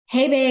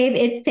Hey, babe,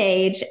 it's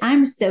Paige.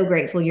 I'm so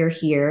grateful you're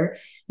here.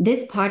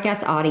 This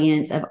podcast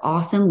audience of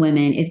awesome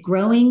women is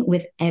growing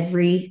with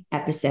every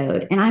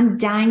episode, and I'm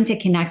dying to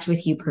connect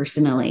with you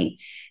personally.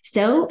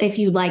 So if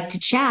you'd like to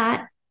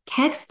chat,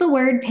 text the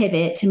word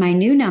pivot to my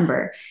new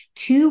number,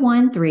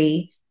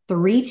 213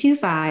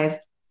 325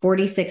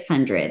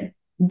 4600.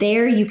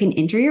 There, you can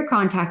enter your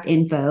contact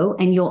info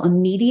and you'll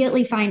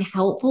immediately find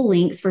helpful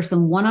links for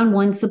some one on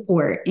one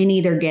support in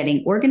either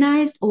getting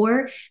organized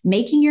or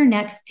making your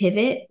next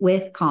pivot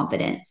with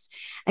confidence.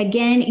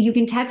 Again, you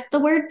can text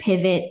the word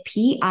pivot,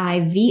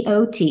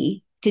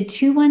 PIVOT, to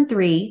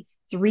 213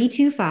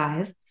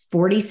 325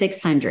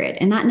 4600.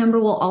 And that number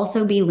will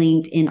also be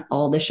linked in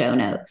all the show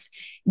notes.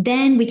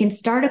 Then we can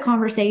start a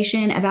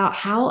conversation about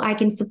how I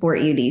can support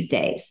you these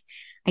days.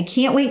 I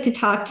can't wait to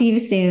talk to you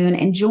soon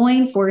and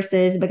join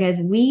forces because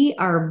we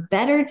are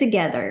better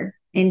together.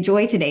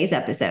 Enjoy today's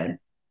episode.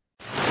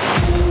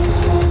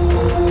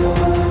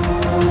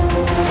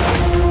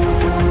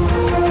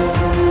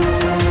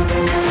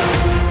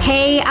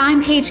 Hey,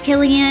 I'm Paige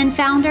Killian,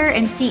 founder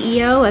and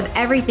CEO of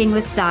Everything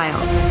with Style.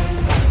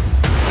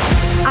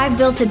 I've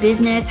built a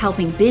business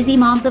helping busy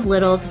moms of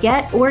littles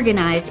get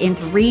organized in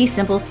 3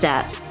 simple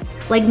steps.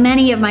 Like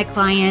many of my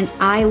clients,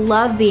 I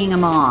love being a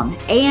mom,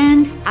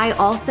 and I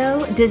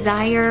also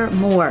desire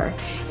more.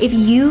 If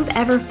you've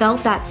ever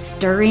felt that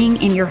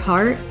stirring in your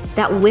heart,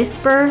 that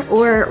whisper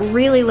or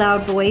really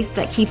loud voice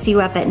that keeps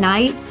you up at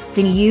night,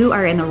 then you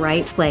are in the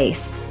right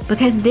place,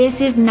 because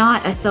this is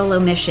not a solo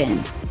mission.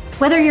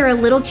 Whether you're a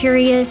little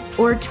curious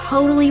or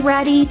totally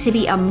ready to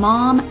be a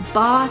mom,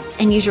 boss,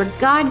 and use your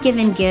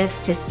God-given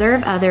gifts to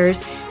serve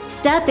others,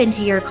 step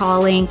into your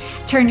calling,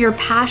 turn your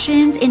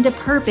passions into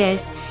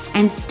purpose,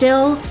 and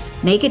still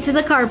make it to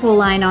the carpool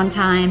line on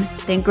time,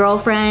 then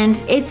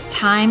girlfriend, it's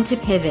time to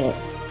pivot.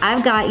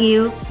 I've got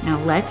you. Now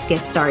let's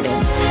get started.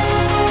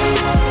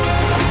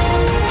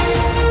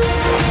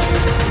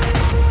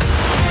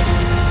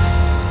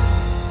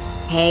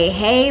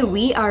 Hey,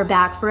 we are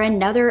back for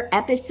another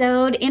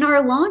episode in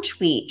our launch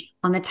week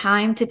on the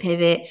Time to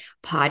Pivot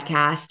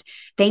podcast.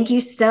 Thank you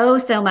so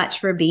much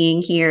for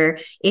being here.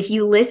 If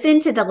you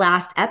listened to the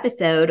last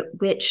episode,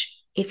 which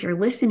if you're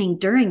listening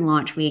during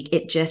launch week,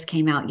 it just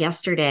came out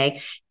yesterday.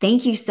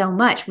 Thank you so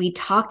much. We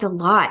talked a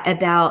lot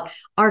about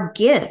our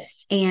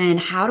gifts and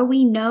how do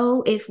we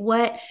know if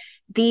what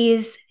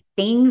these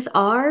things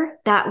are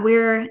that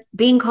we're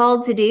being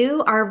called to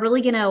do are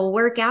really going to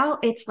work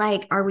out. It's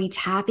like, are we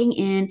tapping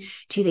in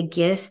to the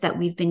gifts that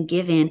we've been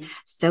given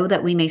so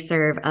that we may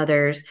serve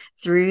others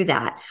through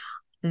that?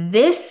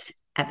 This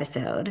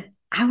episode,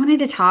 I wanted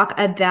to talk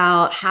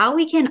about how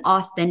we can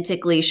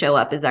authentically show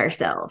up as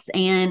ourselves.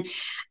 And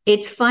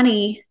it's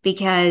funny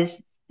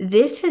because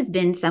this has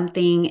been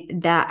something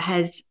that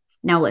has,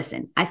 now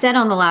listen, I said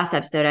on the last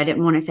episode, I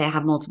didn't want to say I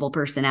have multiple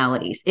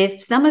personalities.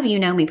 If some of you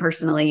know me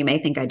personally, you may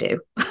think I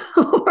do.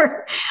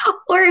 or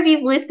if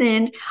you've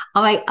listened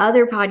on my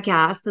other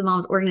podcast, the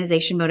Mom's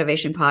Organization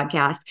Motivation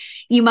podcast,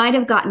 you might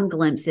have gotten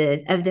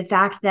glimpses of the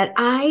fact that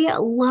I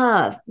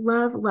love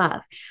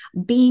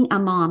being a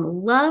mom,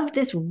 love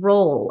this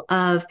role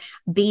of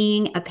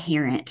being a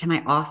parent to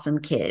my awesome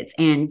kids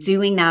and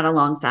doing that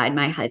alongside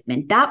my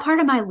husband. That part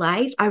of my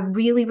life, I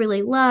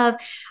really love.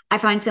 I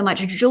find so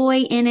much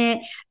joy in it.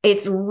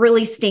 It's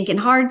really stinking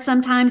hard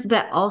sometimes,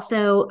 but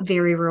also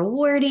very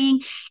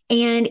rewarding.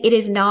 And it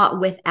is not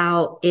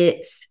without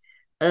its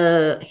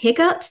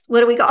hiccups. What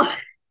do we call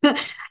it?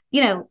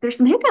 There's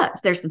some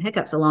hiccups. There's some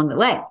hiccups along the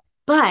way,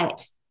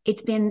 but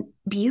it's been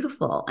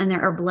beautiful. And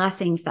there are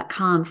blessings that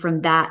come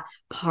from that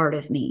part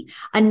of me.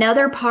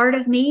 Another part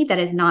of me that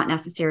is not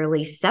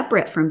necessarily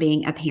separate from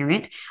being a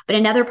parent, but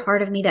another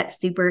part of me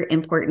that's super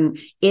important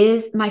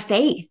is my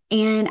faith.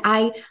 And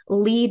I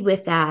lead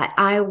with that.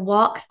 I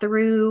walk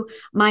through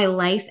my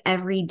life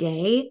every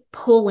day,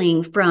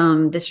 pulling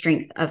from the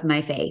strength of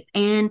my faith.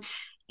 And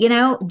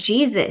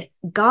Jesus,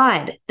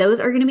 God, those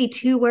are going to be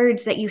 2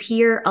 words that you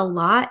hear a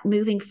lot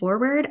moving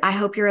forward. I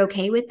hope you're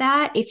okay with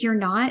that. If you're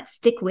not,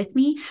 stick with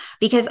me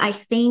because I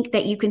think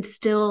that you can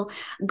still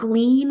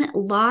glean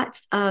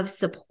lots of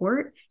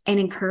support and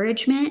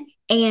encouragement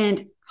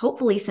and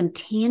hopefully some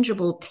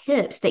tangible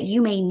tips that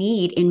you may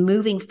need in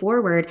moving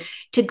forward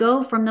to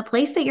go from the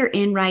place that you're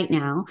in right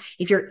now.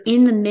 If you're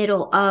in the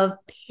middle of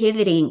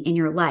pivoting in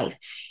your life,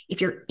 if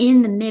you're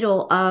in the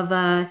middle of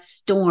a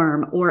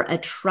storm or a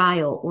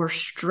trial or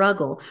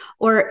struggle,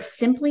 or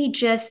simply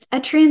just a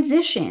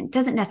transition,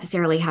 doesn't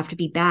necessarily have to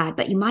be bad,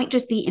 but you might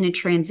just be in a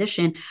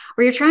transition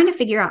where you're trying to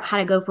figure out how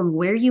to go from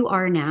where you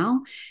are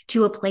now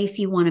to a place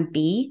you want to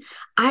be.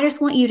 I just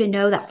want you to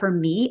know that for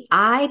me,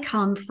 I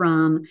come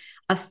from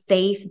a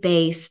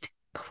faith-based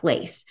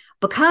place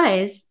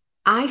because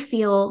I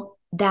feel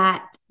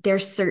that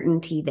there's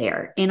certainty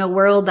there in a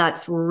world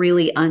that's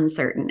really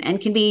uncertain and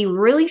can be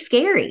really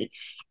scary.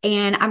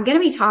 And I'm going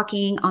to be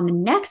talking on the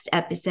next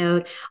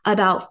episode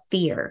about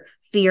fear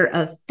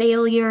of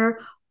failure,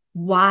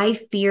 why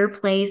fear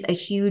plays a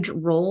huge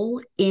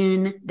role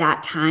in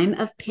that time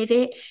of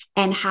pivot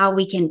and how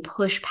we can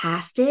push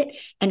past it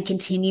and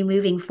continue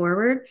moving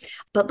forward.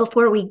 But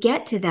before we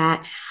get to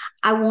that,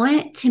 I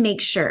want to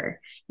make sure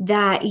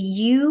that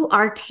you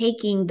are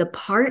taking the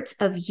parts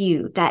of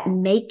you that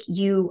make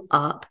you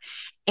up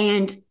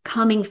and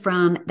coming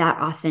from that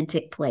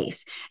authentic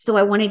place. So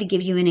I wanted to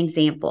give you an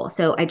example.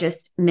 So I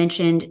just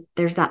mentioned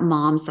there's that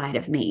mom side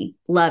of me.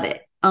 Love it.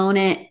 Own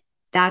it.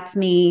 That's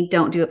me.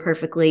 Don't do it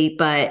perfectly,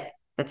 but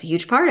that's a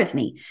huge part of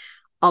me.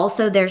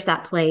 Also, there's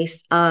that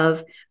place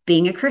of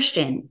being a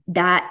Christian.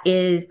 That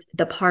is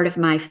the part of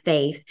my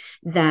faith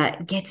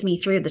that gets me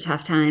through the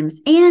tough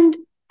times and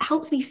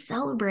helps me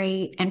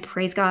celebrate and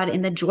praise God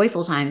in the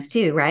joyful times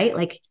too, right?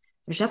 Like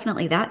there's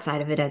definitely that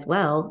side of it as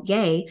well.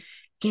 Yay,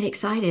 get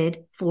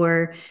excited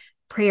for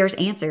prayers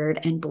answered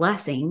and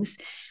blessings.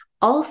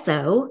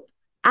 Also,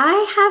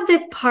 I have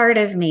this part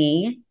of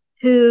me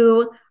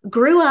who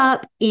grew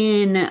up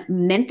in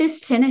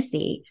Memphis,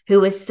 Tennessee, who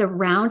was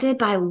surrounded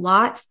by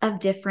lots of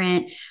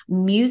different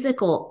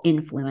musical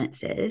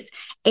influences.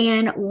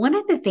 And one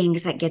of the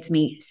things that gets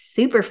me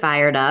super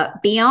fired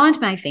up beyond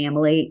my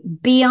family,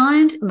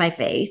 beyond my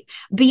faith,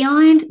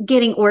 beyond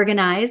getting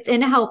organized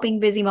and helping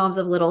busy moms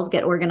of littles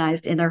get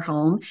organized in their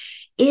home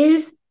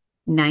is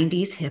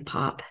 90s hip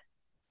hop.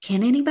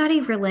 Can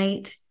anybody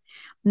relate?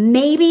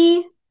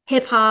 Maybe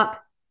hip hop,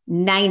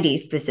 90s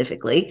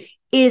specifically,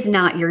 is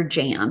not your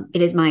jam.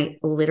 It is my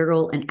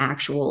literal and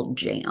actual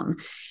jam.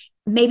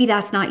 Maybe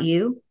that's not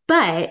you,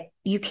 but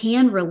you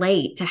can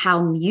relate to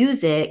how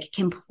music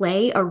can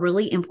play a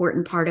really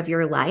important part of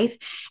your life.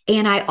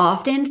 And I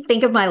often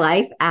think of my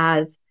life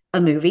as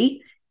a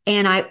movie.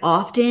 And I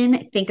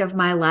often think of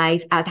my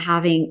life as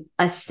having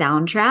a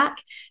soundtrack.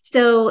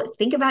 So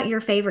think about your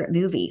favorite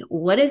movie.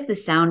 What does the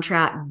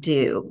soundtrack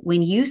do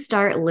when you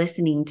start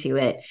listening to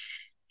it?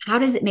 How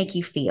does it make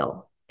you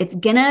feel? It's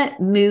going to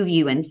move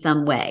you in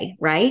some way,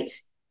 right?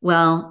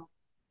 Well,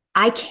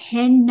 I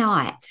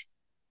cannot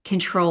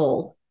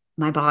control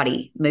my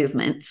body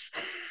movements.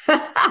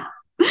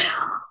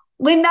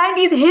 When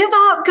 90s hip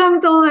hop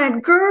comes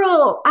on,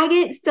 girl, I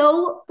get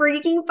so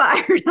freaking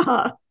fired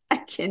up.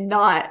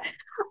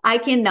 I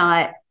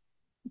cannot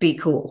be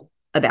cool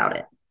about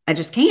it. I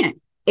just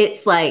can't.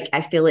 It's like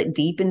I feel it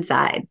deep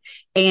inside.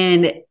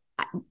 And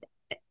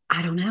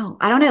I don't know.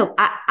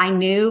 I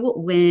knew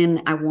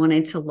when I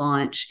wanted to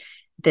launch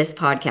this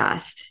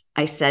podcast,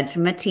 I said to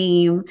my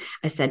team,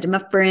 I said to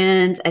my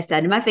friends, I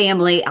said to my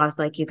family, I was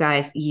like, you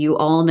guys, you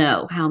all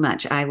know how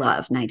much I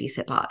love 90s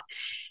hip hop.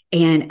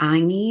 And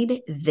I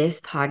need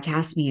this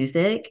podcast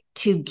music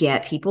to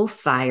get people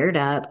fired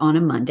up on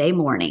a Monday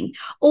morning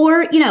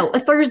or, a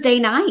Thursday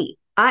night.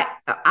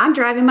 I'm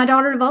driving my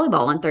daughter to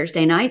volleyball on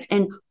Thursday nights,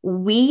 and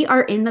we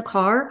are in the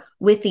car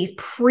with these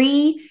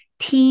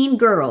pre-teen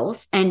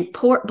girls, and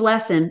poor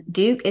bless him,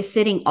 Duke is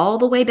sitting all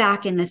the way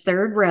back in the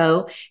third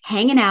row,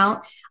 hanging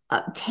out,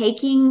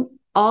 taking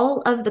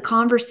all of the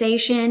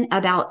conversation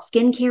about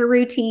skincare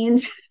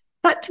routines.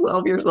 At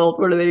 12 years old,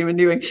 what are they even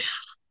doing?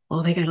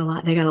 Oh, they got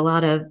a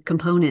lot of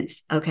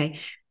components. Okay.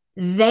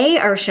 They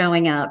are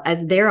showing up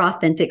as their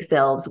authentic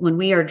selves when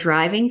we are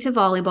driving to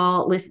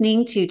volleyball,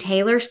 listening to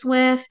Taylor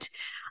Swift,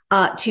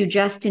 to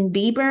Justin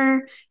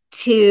Bieber,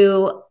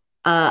 to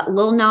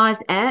Lil Nas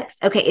X.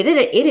 Okay,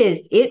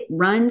 it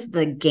runs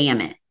the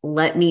gamut,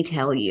 let me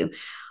tell you.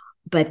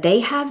 But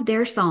they have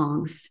their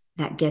songs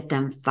that get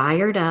them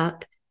fired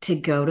up to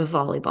go to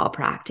volleyball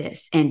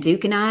practice. And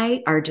Duke and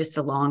I are just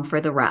along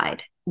for the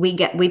ride. We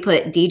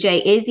put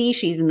DJ Izzy,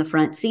 she's in the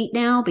front seat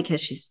now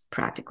because she's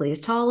practically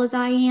as tall as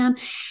I am.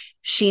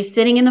 She's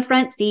sitting in the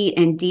front seat,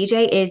 and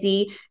DJ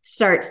Izzy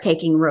starts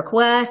taking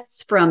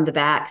requests from the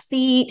back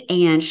seat,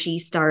 and she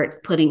starts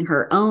putting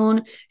her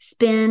own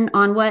spin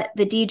on what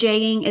the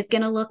DJing is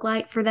going to look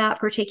like for that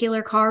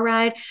particular car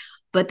ride.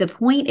 But the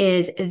point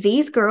is,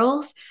 these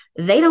girls,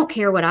 they don't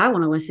care what I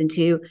want to listen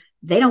to.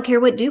 They don't care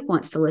what Duke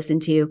wants to listen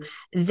to.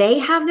 They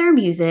have their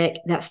music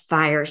that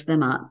fires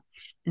them up.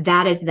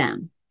 That is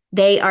them.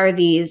 They are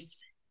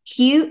these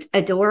cute,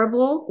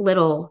 adorable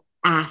little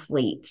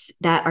athletes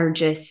that are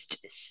just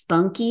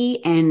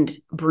spunky and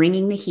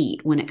bringing the heat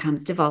when it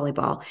comes to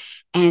volleyball.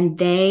 And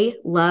they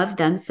love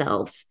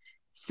themselves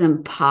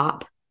some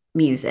pop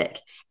music.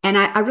 And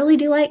I really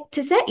do like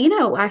to say,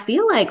 I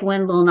feel like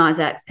when Lil Nas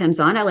X comes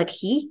on, I like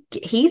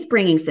he's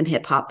bringing some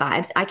hip hop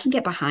vibes. I can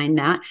get behind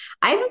that.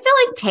 I even feel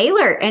like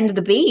Taylor and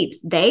the Beeps,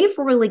 they've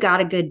really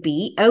got a good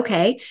beat.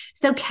 Okay.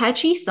 So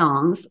catchy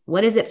songs.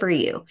 What is it for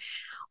you?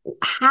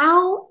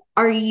 How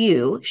are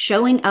you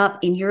showing up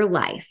in your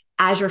life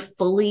as your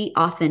fully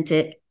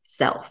authentic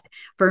self?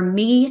 For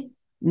me,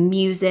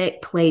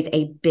 music plays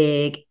a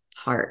big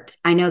part.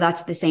 I know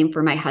that's the same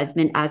for my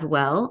husband as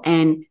well.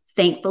 And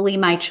thankfully,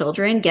 my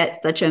children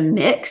get such a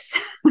mix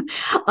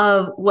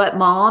of what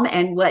mom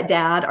and what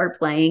dad are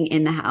playing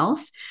in the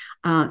house.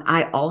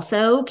 I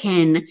also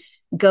can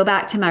go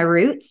back to my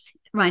roots,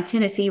 my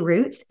Tennessee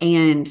roots,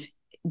 and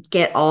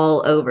get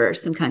all over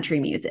some country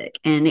music.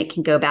 And it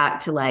can go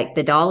back to like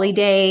the Dolly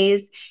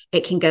days.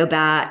 It can go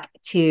back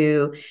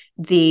to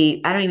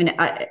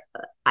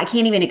I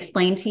can't even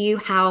explain to you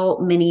how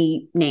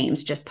many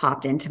names just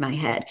popped into my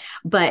head,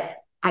 but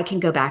I can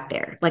go back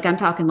there. Like I'm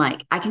talking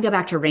like I can go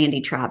back to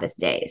Randy Travis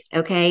days.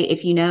 Okay.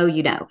 If you know,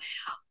 you know.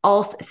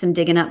 Also, some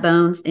digging up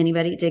bones.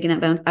 Anybody digging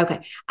up bones?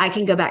 Okay. I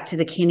can go back to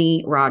the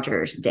Kenny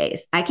Rogers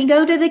days. I can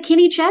go to the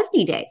Kenny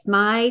Chesney days.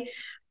 I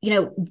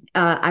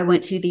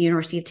went to the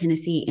University of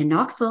Tennessee in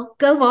Knoxville.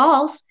 Go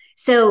Vols.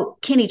 So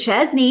Kenny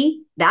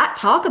Chesney, that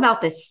talk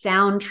about the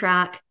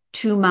soundtrack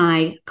to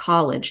my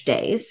college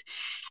days.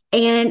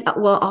 And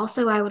well,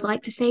 also, I would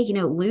like to say,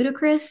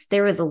 Ludacris,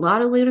 there was a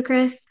lot of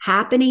Ludacris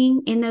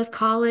happening in those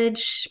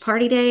college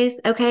party days.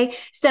 Okay.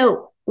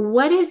 So,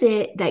 what is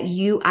it that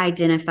you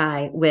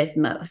identify with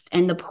most?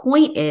 And the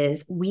point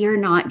is, we are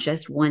not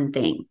just one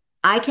thing.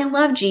 I can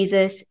love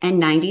Jesus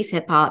and 90s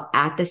hip hop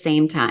at the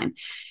same time.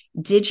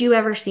 Did you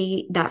ever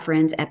see that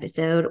Friends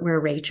episode where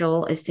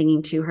Rachel is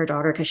singing to her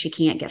daughter because she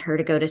can't get her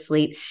to go to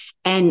sleep?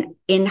 And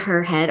in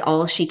her head,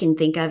 all she can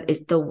think of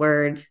is the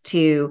words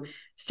to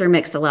Sir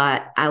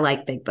Mix-a-Lot, I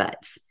like big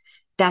butts.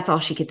 That's all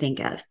she could think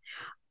of.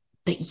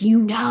 But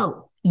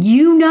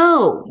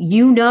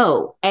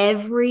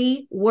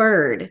every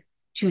word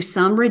to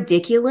some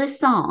ridiculous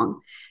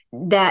song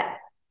that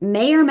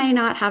may or may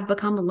not have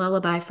become a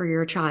lullaby for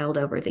your child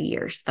over the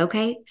years.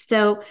 Okay.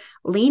 So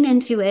lean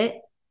into it.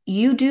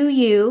 You do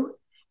you.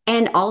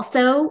 And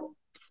also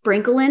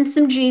sprinkle in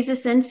some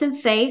Jesus and some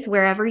faith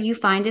wherever you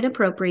find it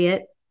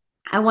appropriate.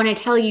 I want to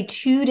tell you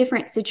two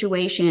different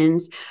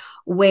situations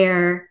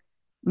where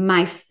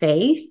my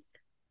faith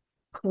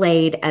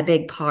played a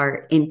big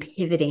part in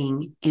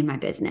pivoting in my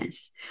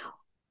business.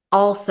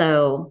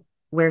 Also,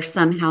 where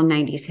somehow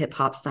 90s hip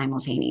hop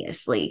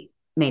simultaneously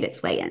made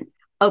its way in.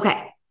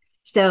 Okay.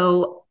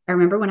 So I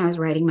remember when I was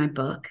writing my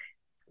book,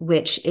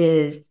 which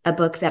is a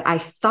book that I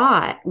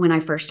thought when I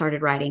first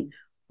started writing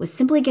was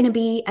simply going to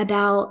be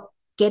about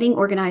getting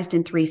organized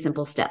in 3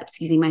 simple steps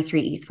using my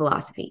 3 E's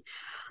philosophy.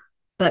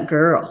 But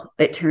girl,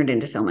 it turned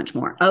into so much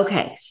more.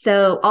 Okay.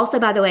 So also,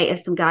 by the way,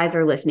 if some guys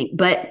are listening,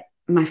 but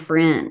my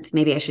friend,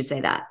 maybe I should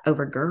say that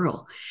over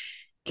girl.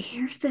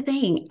 Here's the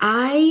thing.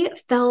 I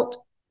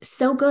felt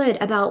so good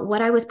about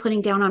what I was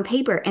putting down on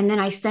paper. And then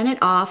I sent it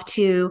off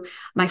to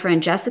my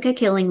friend, Jessica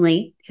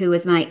Killingly, who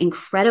is my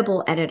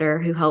incredible editor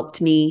who helped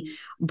me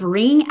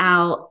bring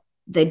out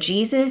the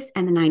Jesus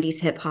and the 90s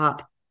hip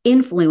hop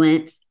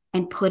influence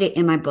and put it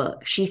in my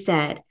book. She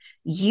said,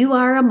 you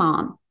are a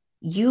mom.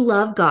 You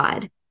love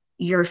God.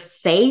 Your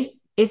faith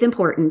is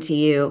important to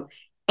you.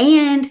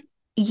 And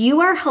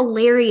you are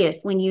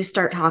hilarious when you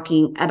start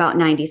talking about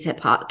 90s hip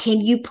hop.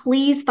 Can you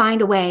please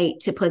find a way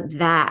to put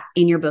that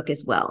in your book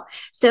as well?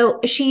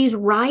 So she's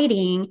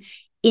writing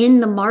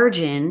in the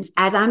margins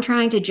as I'm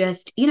trying to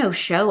just,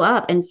 show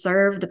up and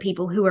serve the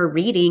people who are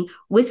reading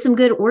with some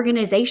good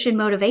organization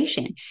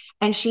motivation.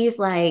 And she's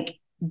like,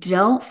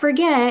 don't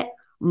forget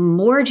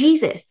more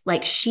Jesus.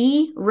 Like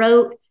she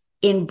wrote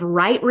in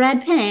bright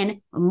red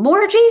pen,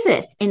 more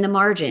Jesus in the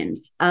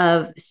margins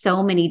of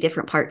so many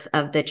different parts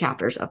of the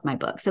chapters of my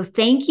book. So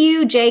thank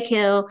you, J.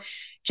 Kill,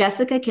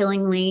 Jessica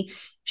Killingly.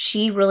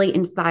 She really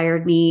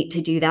inspired me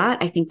to do that.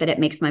 I think that it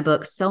makes my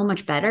book so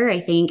much better. I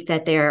think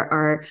that there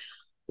are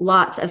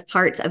lots of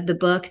parts of the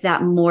book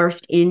that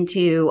morphed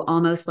into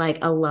almost like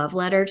a love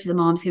letter to the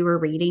moms who were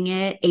reading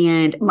it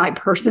and my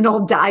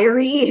personal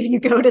diary. If you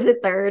go to the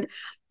third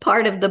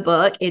part of the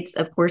book, it's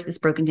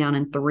broken down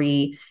in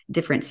 3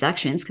 different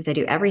sections because I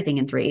do everything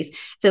in 3s.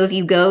 So if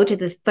you go to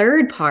the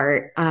third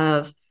part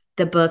of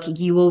the book,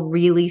 you will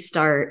really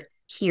start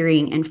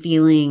hearing and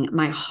feeling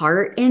my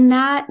heart in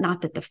that.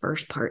 Not that the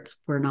first parts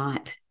were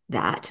not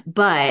that,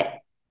 but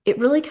it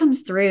really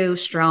comes through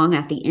strong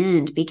at the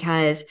end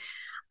because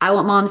I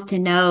want moms to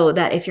know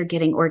that if you're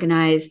getting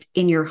organized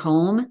in your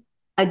home,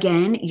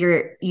 again,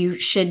 you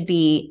should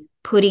be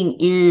putting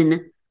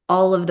in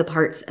all of the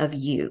parts of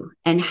you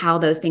and how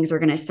those things are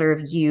going to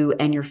serve you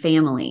and your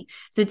family.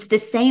 So it's the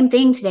same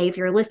thing today. If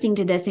you're listening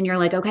to this and you're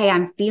like, okay,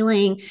 I'm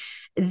feeling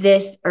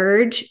this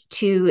urge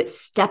to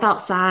step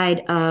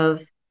outside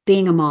of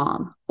being a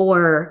mom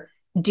or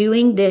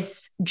doing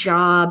this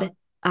job.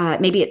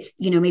 Maybe it's,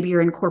 maybe you're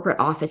in corporate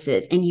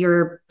offices and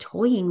you're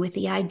toying with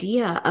the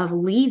idea of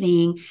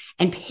leaving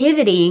and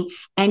pivoting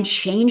and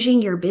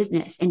changing your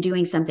business and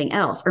doing something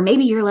else. Or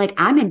maybe you're like,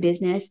 I'm in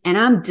business and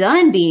I'm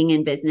done being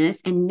in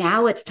business. And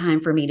now it's time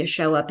for me to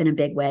show up in a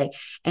big way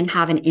and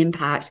have an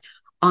impact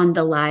on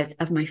the lives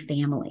of my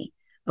family.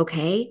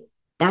 Okay.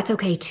 That's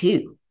okay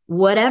too.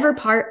 Whatever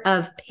part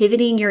of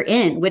pivoting you're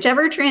in,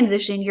 whichever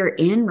transition you're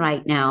in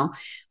right now,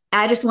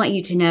 I just want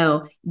you to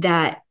know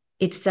that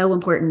it's so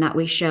important that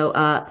we show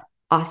up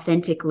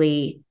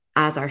authentically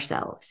as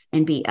ourselves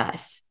and be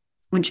us,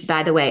 which,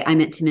 by the way, I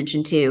meant to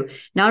mention too.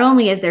 Not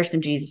only is there some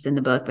Jesus in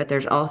the book, but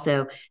there's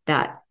also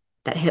that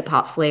hip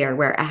hop flair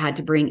where I had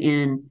to bring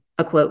in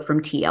a quote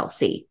from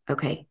TLC.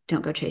 Okay.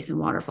 Don't go chasing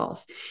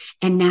waterfalls.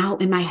 And now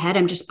in my head,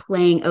 I'm just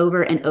playing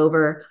over and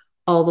over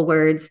all the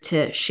words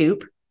to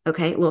Shoop.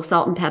 Okay. A little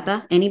salt and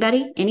pepper.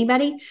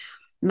 Anybody?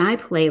 my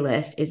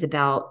playlist is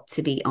about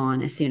to be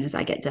on as soon as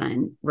I get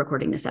done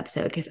recording this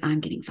episode because I'm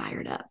getting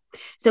fired up.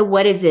 So,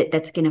 what is it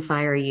that's going to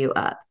fire you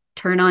up?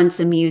 Turn on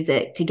some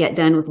music to get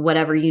done with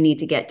whatever you need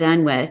to get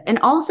done with. And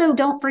also,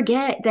 don't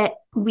forget that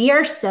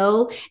there's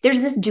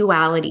this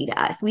duality to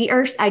us.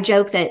 I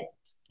joke that,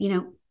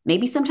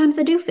 maybe sometimes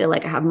I do feel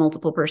like I have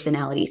multiple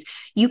personalities.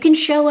 You can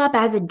show up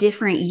as a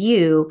different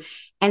you,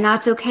 and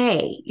that's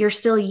okay. You're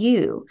still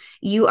you.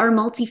 You are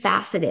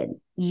multifaceted.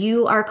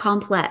 You are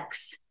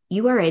complex.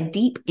 You are a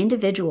deep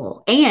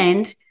individual,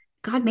 and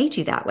God made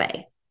you that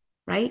way,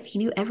 right? He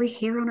knew every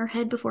hair on our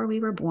head before we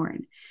were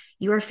born.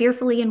 You are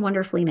fearfully and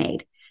wonderfully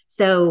made.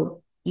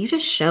 So you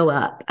just show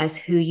up as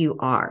who you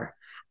are.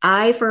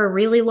 For a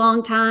really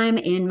long time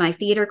in my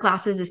theater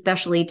classes,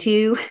 especially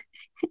too,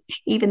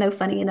 even though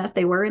funny enough,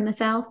 they were in the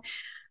South,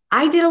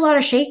 I did a lot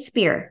of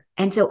Shakespeare.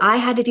 And so I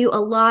had to do a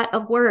lot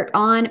of work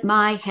on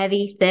my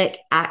heavy, thick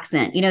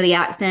accent. The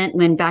accent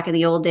when back in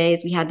the old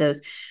days, we had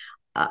those,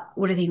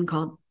 what are they even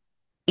called?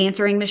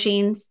 Answering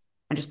machines.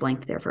 I just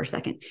blanked there for a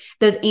second.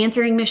 Those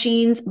answering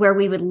machines where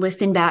we would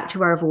listen back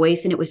to our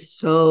voice and it was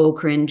so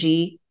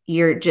cringy.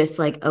 You're just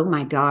like, oh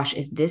my gosh,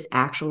 is this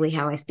actually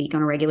how I speak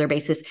on a regular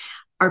basis?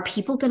 Are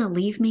people going to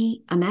leave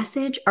me a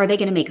message? Are they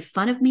going to make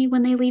fun of me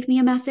when they leave me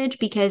a message?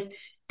 Because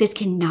this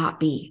cannot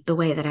be the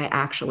way that I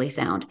actually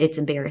sound. It's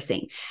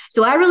embarrassing.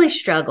 So I really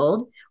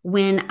struggled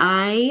when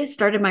I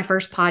started my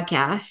first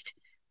podcast,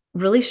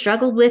 really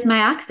struggled with my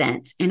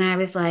accent. And I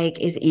was like,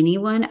 is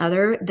anyone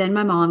other than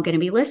my mom going to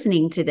be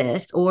listening to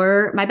this,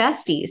 or my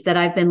besties that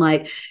I've been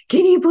like,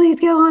 can you please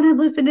go on and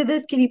listen to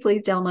this? Can you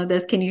please download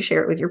this? Can you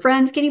share it with your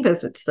friends? Can you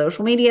post it to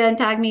social media and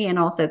tag me? And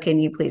also, can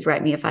you please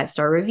write me a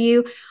 5-star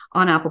review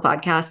on Apple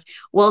Podcasts?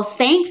 Well,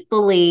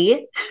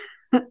 thankfully,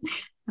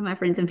 my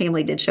friends and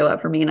family did show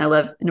up for me, and I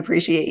love and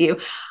appreciate you.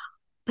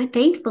 But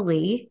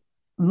thankfully,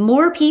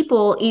 more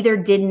people either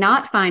did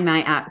not find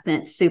my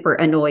accent super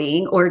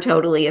annoying or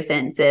totally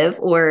offensive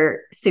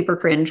or super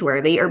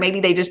cringeworthy, or maybe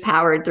they just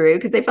powered through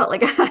because they felt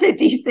like I had a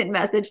decent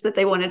message that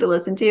they wanted to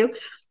listen to.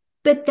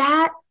 But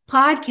that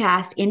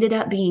podcast ended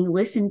up being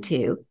listened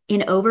to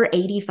in over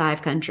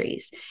 85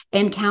 countries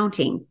and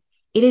counting.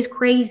 It is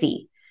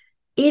crazy.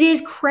 It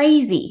is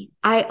crazy.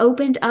 I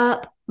opened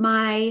up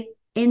my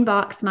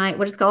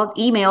inbox,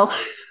 email.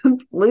 I'm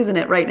losing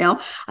it right now.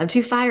 I'm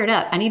too fired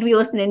up. I need to be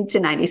listening to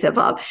 90s hip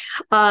hop.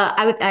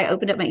 I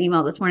opened up my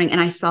email this morning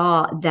and I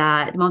saw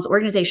that the Mom's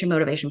Organization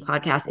Motivation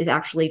Podcast is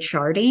actually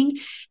charting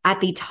at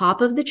the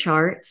top of the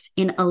charts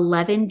in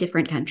 11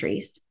 different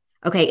countries.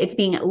 Okay. It's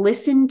being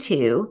listened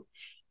to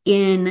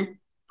in,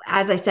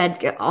 as I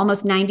said,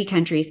 almost 90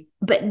 countries.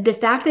 But the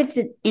fact that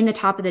it's in the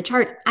top of the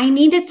charts, I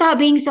need to stop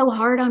being so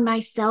hard on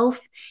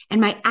myself and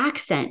my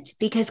accent,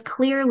 because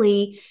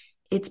clearly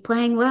it's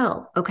playing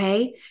well.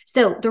 Okay.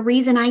 So the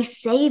reason I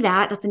say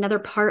that's another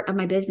part of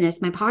my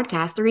business, my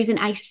podcast. The reason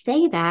I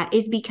say that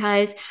is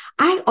because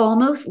I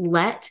almost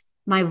let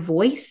my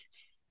voice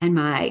and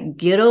my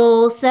good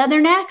old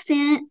Southern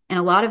accent, and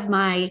a lot of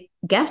my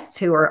guests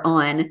who are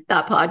on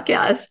that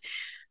podcast,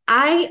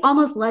 I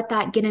almost let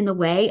that get in the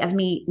way of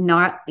me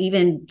not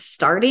even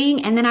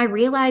starting. And then I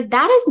realized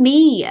that is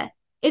me.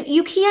 If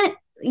you can't,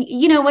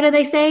 what do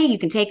they say? You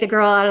can take the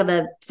girl out of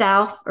the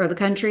South or the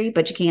country,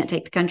 but you can't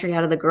take the country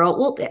out of the girl.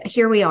 Well,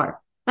 here we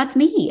are. That's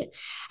me.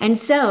 And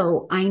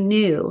so I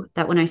knew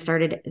that when I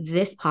started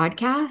this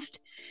podcast,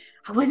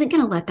 I wasn't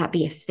going to let that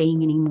be a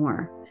thing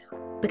anymore,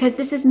 because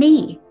this is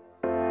me.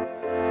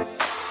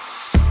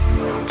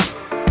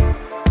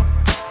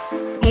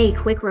 Hey,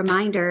 quick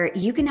reminder,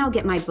 you can now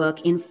get my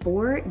book in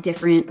 4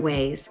 different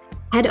ways.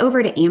 Head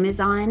over to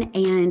Amazon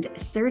and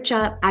search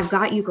up I've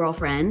Got You,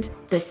 Girlfriend.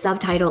 The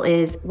subtitle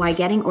is Why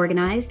Getting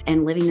Organized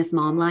and Living This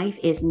Mom Life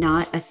is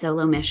Not a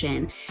Solo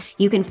Mission.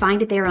 You can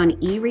find it there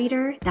on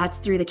e-reader, that's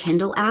through the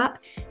Kindle app,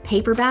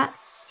 paperback,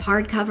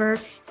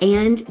 hardcover,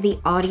 and the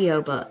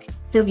audiobook.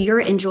 So if you're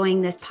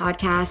enjoying this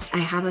podcast, I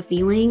have a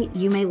feeling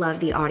you may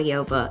love the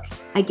audiobook.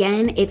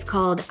 Again, it's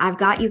called I've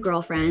Got You,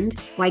 Girlfriend,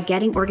 Why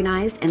Getting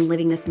Organized and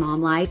Living This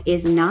Mom Life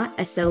is Not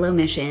a Solo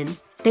Mission.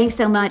 Thanks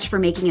so much for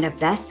making it a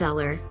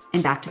bestseller,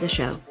 and back to the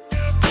show.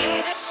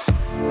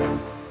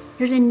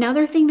 There's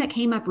another thing that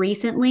came up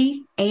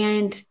recently,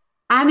 and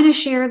I'm going to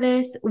share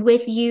this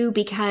with you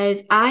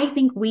because I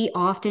think we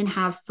often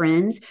have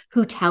friends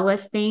who tell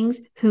us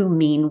things who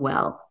mean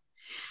well,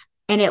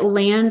 and it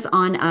lands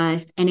on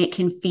us and it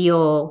can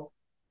feel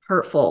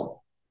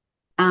hurtful,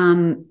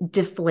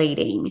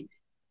 deflating.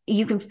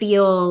 You can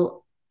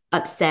feel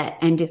upset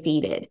and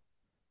defeated,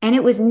 and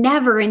it was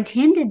never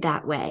intended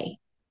that way.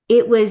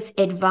 It was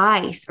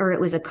advice, or it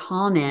was a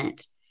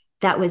comment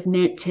that was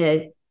meant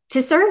to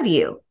serve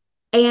you.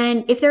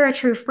 And if they're a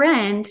true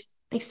friend,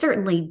 they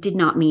certainly did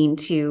not mean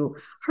to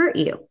hurt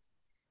you,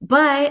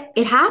 but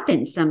it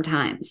happens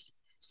sometimes.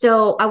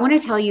 So I want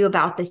to tell you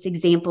about this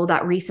example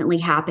that recently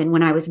happened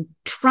when I was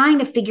trying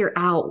to figure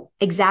out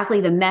exactly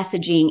the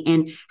messaging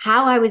and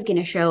how I was going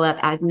to show up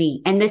as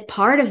me. And this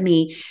part of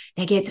me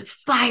that gets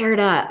fired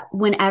up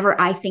whenever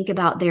I think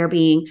about there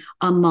being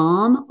a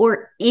mom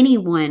or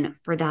anyone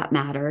for that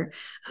matter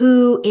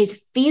who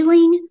is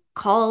feeling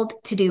called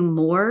to do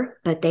more,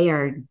 but they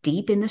are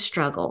deep in the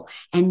struggle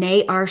and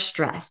they are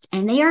stressed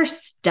and they are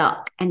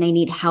stuck and they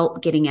need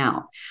help getting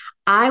out.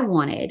 I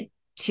wanted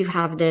to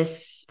have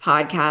this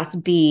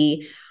podcast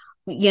be,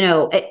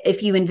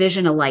 if you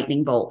envision a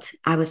lightning bolt,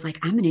 I was like,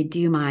 I'm going to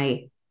do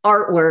my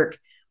artwork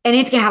and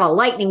it's going to have a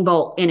lightning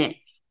bolt in it.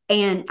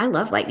 And I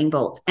love lightning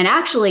bolts. And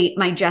actually,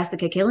 my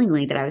Jessica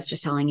Killingly that I was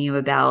just telling you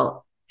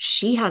about,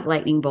 she has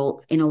lightning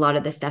bolts in a lot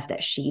of the stuff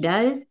that she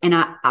does. And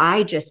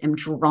I just am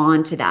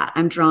drawn to that.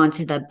 I'm drawn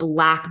to the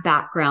black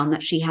background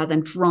that she has.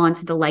 I'm drawn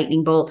to the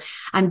lightning bolt.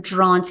 I'm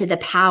drawn to the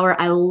power.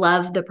 I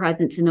love the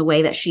presence in the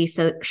way that she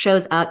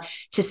shows up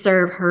to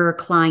serve her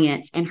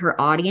clients and her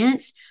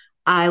audience.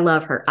 I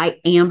love her. I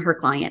am her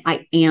client.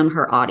 I am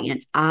her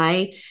audience.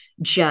 I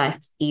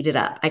just eat it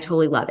up. I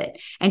totally love it.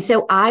 And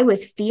so I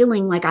was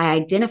feeling like I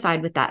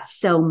identified with that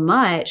so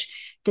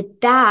much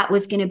that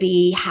was going to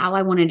be how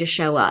I wanted to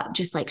show up,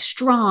 just like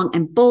strong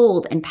and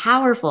bold and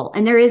powerful.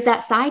 And there is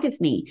that side of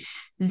me.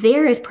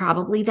 There is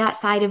probably that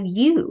side of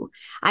you.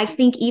 I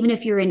think even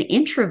if you're an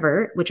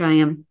introvert, which I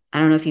am,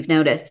 I don't know if you've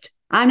noticed,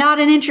 I'm not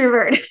an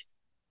introvert.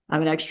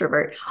 I'm an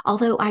extrovert.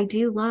 Although I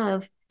do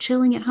love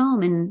chilling at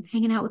home and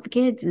hanging out with the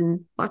kids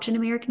and watching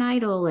American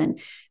Idol and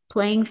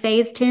playing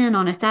Phase 10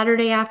 on a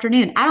Saturday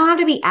afternoon. I don't have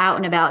to be out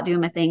and about doing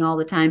my thing all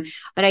the time,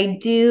 but I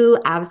do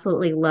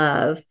absolutely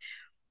love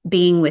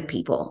being with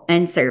people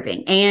and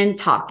serving and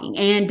talking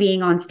and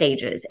being on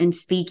stages and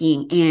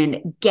speaking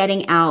and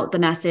getting out the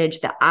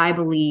message that I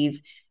believe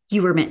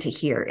you were meant to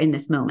hear in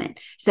this moment.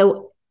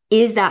 So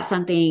is that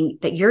something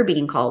that you're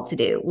being called to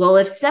do? Well,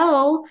 if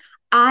so,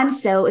 I'm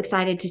so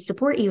excited to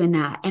support you in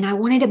that. And I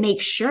wanted to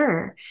make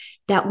sure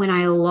that when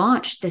I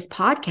launched this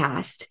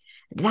podcast,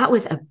 that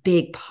was a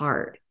big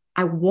part.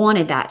 I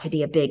wanted that to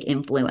be a big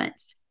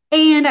influence.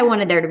 And I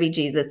wanted there to be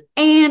Jesus.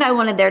 And I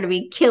wanted there to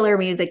be killer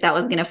music that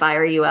was going to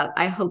fire you up.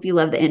 I hope you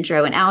love the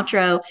intro and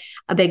outro.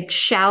 A big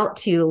shout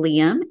to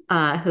Liam,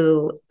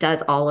 who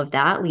does all of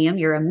that. Liam,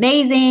 you're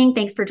amazing.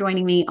 Thanks for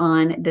joining me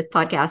on this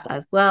podcast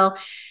as well.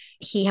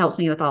 He helps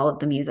me with all of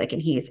the music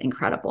and he is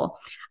incredible.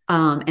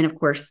 And of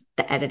course,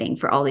 the editing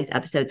for all these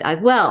episodes as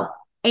well.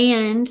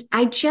 And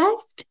I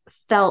just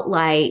felt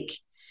like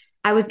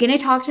I was going to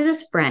talk to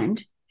this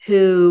friend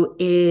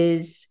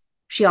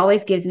she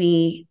always gives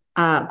me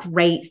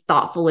great,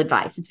 thoughtful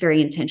advice. It's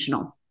very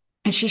intentional.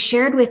 And she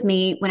shared with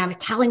me when I was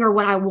telling her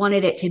what I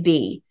wanted it to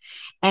be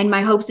and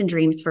my hopes and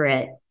dreams for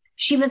it.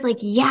 She was like,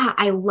 yeah,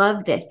 I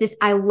love this.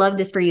 I love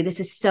this for you. This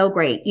is so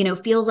great.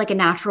 Feels like a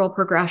natural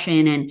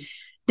progression. And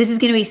this is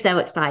going to be so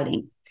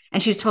exciting.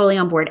 And she was totally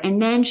on board.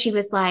 And then she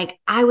was like,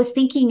 I was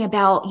thinking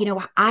about,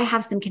 I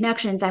have some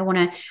connections. I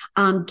want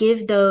to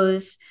give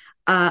those.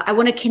 I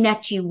want to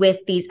connect you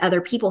with these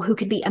other people who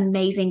could be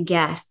amazing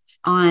guests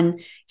on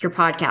your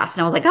podcast.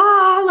 And I was like,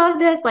 I love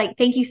this. Like,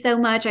 thank you so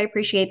much. I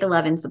appreciate the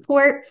love and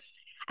support.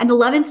 And the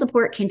love and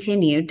support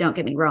continued. Don't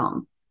get me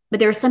wrong. But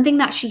there was something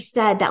that she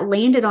said that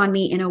landed on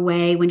me in a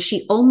way when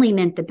she only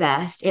meant the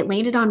best. It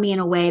landed on me in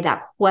a way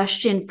that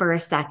questioned for a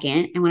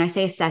second. And when I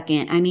say a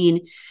second, I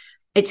mean,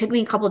 it took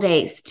me a couple of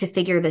days to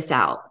figure this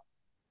out.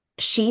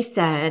 She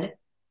said,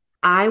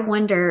 I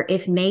wonder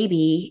if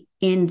maybe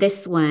in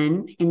this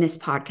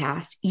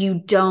podcast, you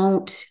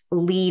don't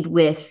lead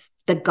with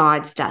the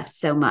God stuff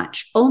so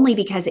much, only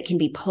because it can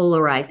be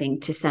polarizing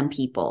to some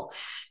people.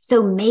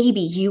 So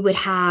maybe you would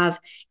have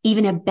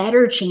even a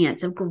better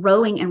chance of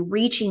growing and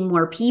reaching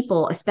more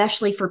people,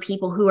 especially for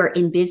people who are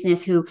in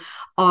business, who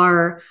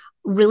are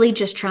really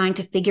just trying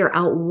to figure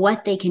out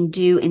what they can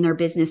do in their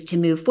business to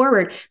move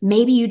forward.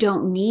 Maybe you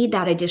don't need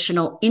that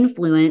additional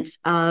influence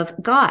of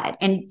God.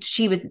 And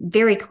she was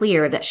very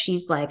clear that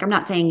she's like, I'm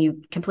not saying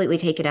you completely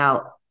take it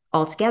out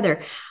altogether,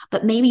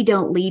 but maybe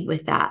don't lead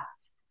with that.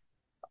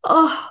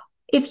 Oh,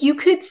 if you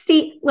could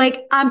see,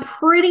 like, I'm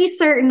pretty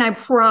certain I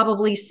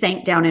probably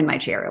sank down in my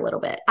chair a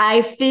little bit.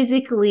 I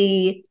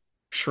physically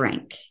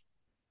shrank.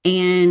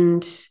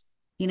 And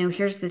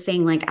here's the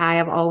thing, like I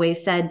have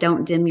always said,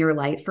 don't dim your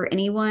light for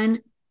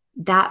anyone.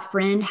 That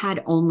friend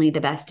had only the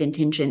best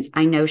intentions.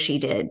 I know she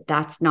did.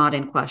 That's not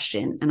in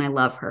question. And I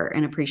love her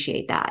and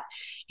appreciate that.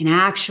 And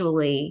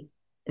actually,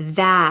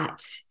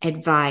 that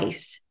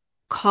advice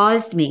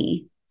caused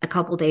me a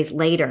couple days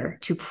later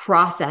to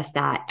process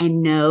that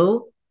and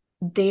know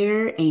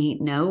there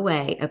ain't no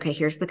way. Okay,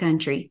 here's the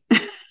country.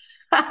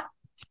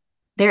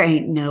 There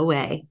ain't no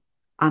way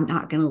I'm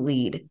not going to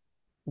lead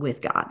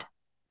with God.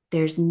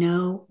 There's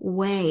no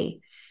way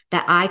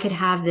that I could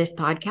have this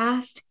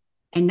podcast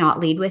and not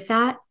lead with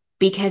that,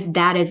 because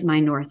that is my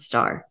North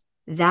Star.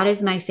 That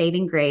is my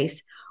saving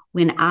grace.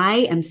 When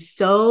I am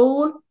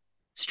so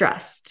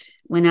stressed,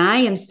 when I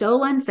am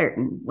so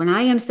uncertain, when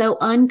I am so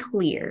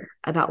unclear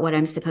about what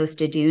I'm supposed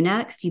to do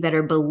next, you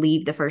better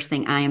believe the first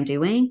thing I am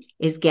doing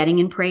is getting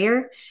in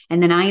prayer.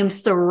 And then I am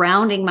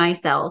surrounding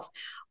myself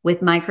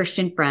with my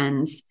Christian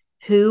friends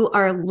who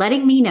are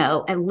letting me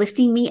know and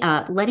lifting me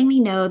up, letting me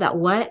know that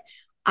what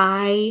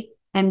I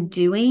am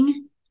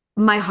doing,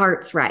 my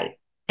heart's right.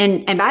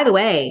 And by the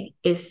way,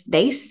 if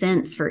they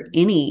sense for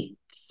any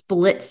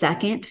split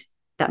second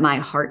that my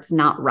heart's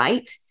not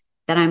right,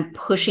 that I'm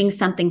pushing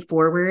something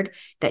forward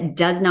that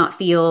does not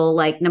feel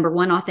like, number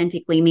one,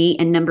 authentically me,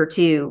 and number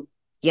two,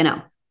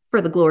 for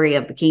the glory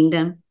of the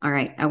kingdom. All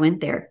right, I went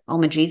there. All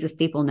my Jesus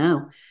people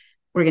know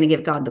we're going to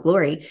give God the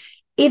glory.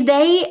 If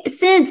they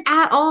sense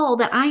at all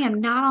that I am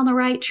not on the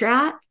right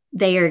track,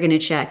 they are going to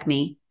check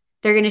me.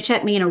 They're going to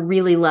check me in a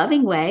really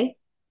loving way.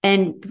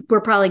 And we're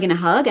probably going to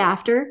hug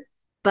after,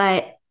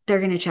 but they're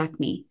going to check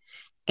me.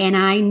 And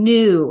I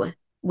knew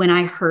when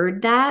I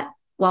heard that,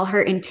 while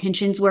her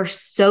intentions were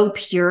so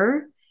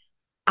pure,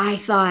 I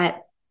thought,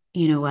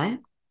 you know what?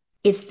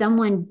 If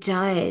someone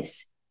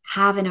does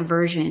have an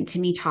aversion to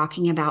me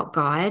talking about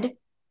God,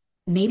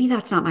 maybe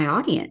that's not my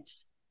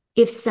audience.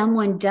 If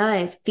someone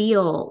does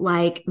feel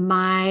like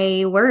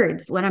my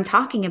words, what I'm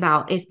talking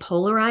about is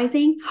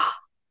polarizing,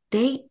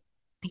 they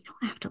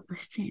don't have to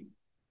listen.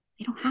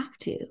 They don't have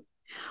to.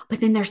 But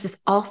then there's this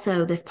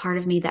part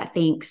of me that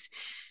thinks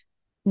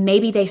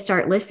maybe they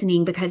start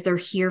listening because they're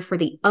here for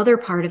the other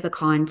part of the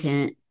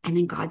content. And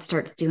then God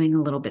starts doing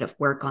a little bit of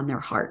work on their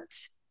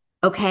hearts.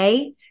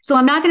 Okay. So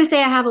I'm not going to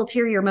say I have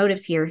ulterior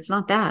motives here. It's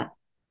not that.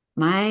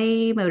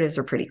 My motives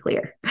are pretty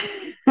clear.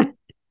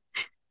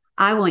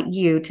 I want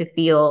you to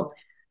feel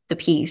the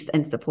peace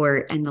and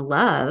support and the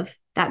love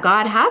that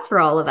God has for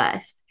all of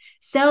us.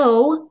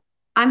 So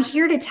I'm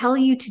here to tell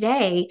you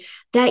today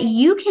that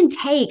you can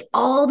take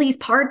all these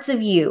parts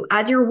of you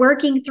as you're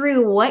working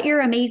through what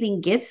your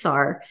amazing gifts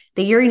are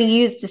that you're going to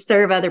use to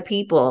serve other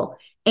people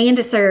and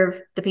to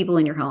serve the people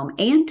in your home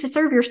and to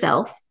serve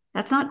yourself.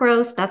 That's not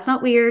gross. That's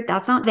not weird.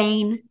 That's not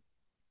vain.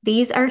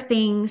 These are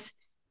things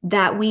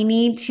that we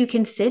need to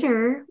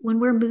consider when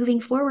we're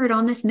moving forward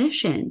on this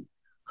mission.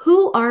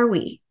 Who are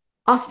we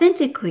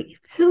authentically?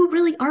 Who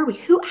really are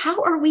we?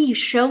 How are we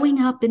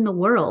showing up in the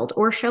world,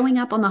 or showing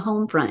up on the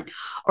home front,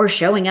 or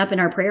showing up in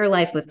our prayer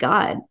life with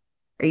God?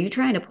 Are you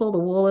trying to pull the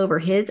wool over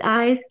his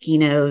eyes? He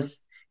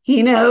knows.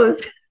 He knows.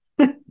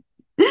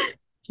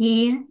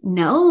 He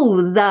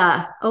knows.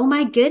 Oh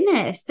my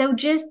goodness. So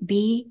just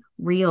be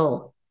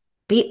real.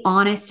 Be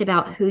honest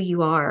about who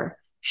you are.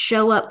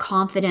 Show up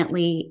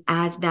confidently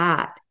as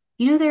that.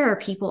 There are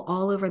people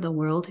all over the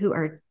world who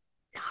are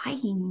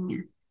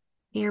dying.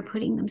 They are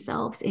putting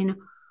themselves in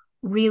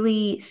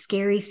really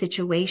scary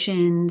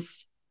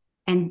situations,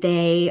 and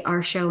they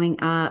are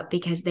showing up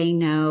because they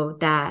know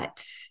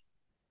that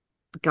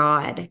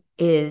God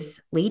is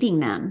leading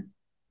them.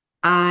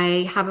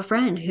 I have a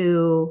friend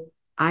who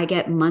I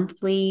get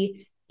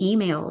monthly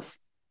emails.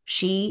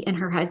 She and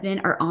her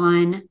husband are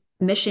on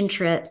mission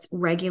trips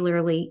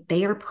regularly.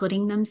 They are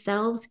putting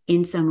themselves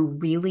in some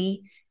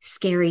really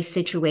scary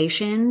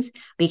situations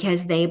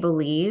because they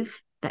believe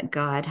that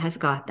God has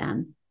got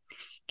them.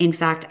 In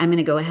fact, I'm going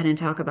to go ahead and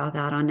talk about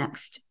that on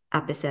next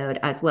episode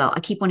as well. I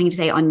keep wanting to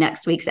say on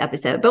next week's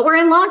episode, but we're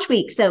in launch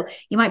week, so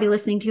you might be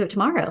listening to it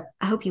tomorrow.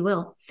 I hope you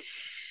will.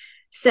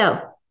 So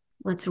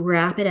let's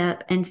wrap it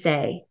up and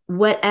say,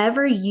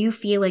 whatever you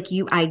feel like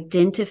you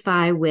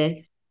identify with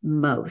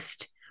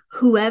most,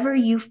 whoever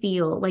you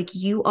feel like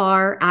you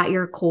are at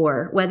your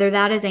core, whether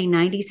that is a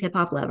 90s hip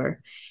hop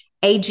lover,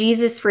 a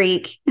Jesus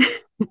freak,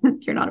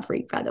 you're not a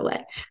freak, by the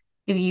way.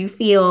 If you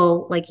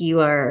feel like you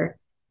are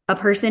a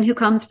person who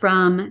comes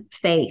from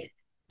faith,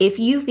 if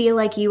you feel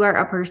like you are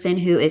a person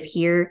who is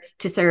here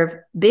to serve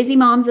busy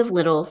moms of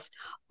littles,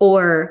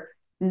 or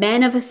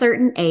men of a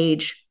certain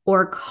age,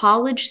 or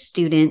college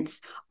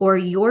students, or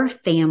your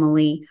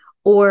family,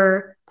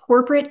 or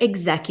corporate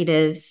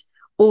executives,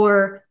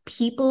 or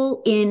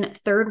people in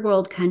third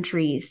world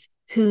countries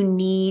who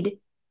need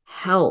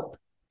help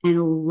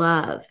and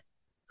love,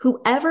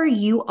 whoever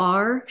you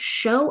are,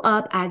 show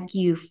up as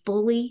you,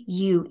 fully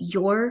you,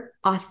 your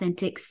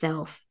authentic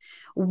self.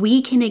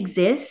 We can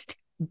exist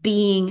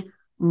being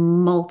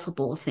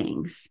multiple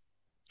things.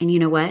 And you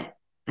know what?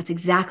 That's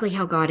exactly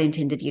how God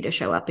intended you to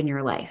show up in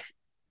your life.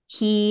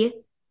 He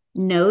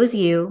knows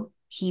you.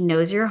 He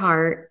knows your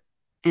heart.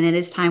 And it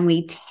is time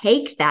we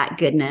take that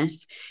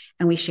goodness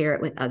and we share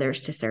it with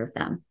others to serve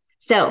them.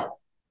 So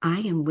I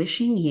am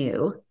wishing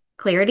you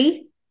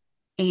clarity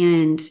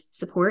and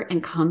support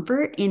and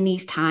comfort in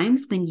these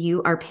times when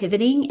you are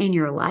pivoting in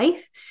your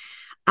life.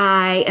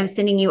 I am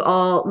sending you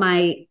all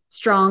my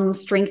strong,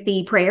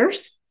 strengthy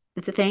prayers.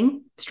 That's a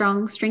thing.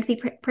 Strong, strengthy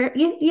prayer.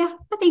 Yeah.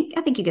 I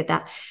think you get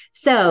that.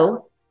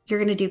 So you're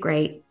going to do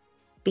great.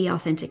 Be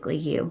authentically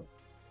you.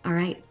 All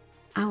right.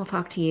 I will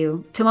talk to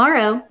you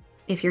tomorrow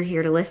if you're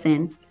here to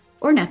listen,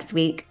 or next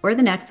week, or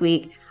the next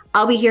week.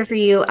 I'll be here for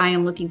you. I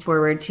am looking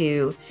forward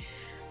to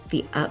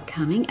the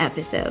upcoming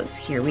episodes.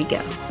 Here we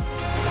go.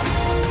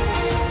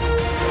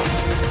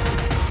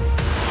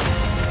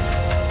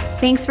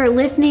 Thanks for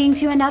listening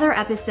to another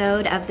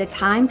episode of the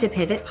Time to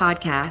Pivot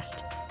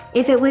podcast.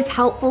 If it was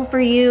helpful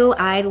for you,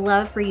 I'd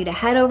love for you to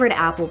head over to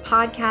Apple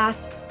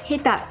Podcast,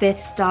 hit that 5th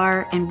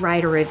star, and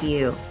write a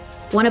review.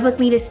 Want to book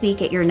me to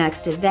speak at your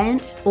next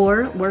event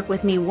or work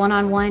with me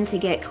one-on-one to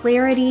get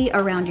clarity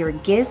around your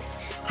gifts,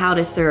 how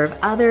to serve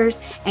others,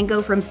 and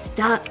go from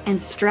stuck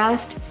and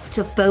stressed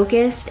to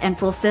focused and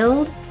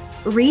fulfilled?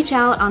 Reach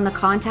out on the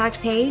contact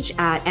page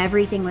at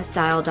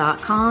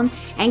everythingwithstyle.com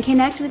and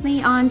connect with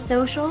me on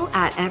social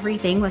at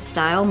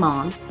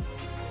everythingwithstylemom.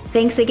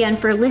 Thanks again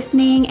for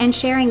listening and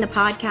sharing the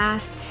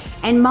podcast.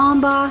 And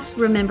Mom Boss,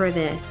 remember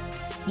this: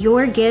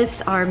 your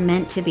gifts are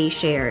meant to be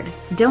shared.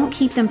 Don't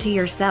keep them to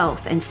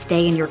yourself and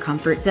stay in your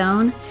comfort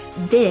zone.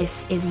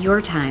 This is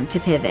your time to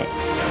pivot.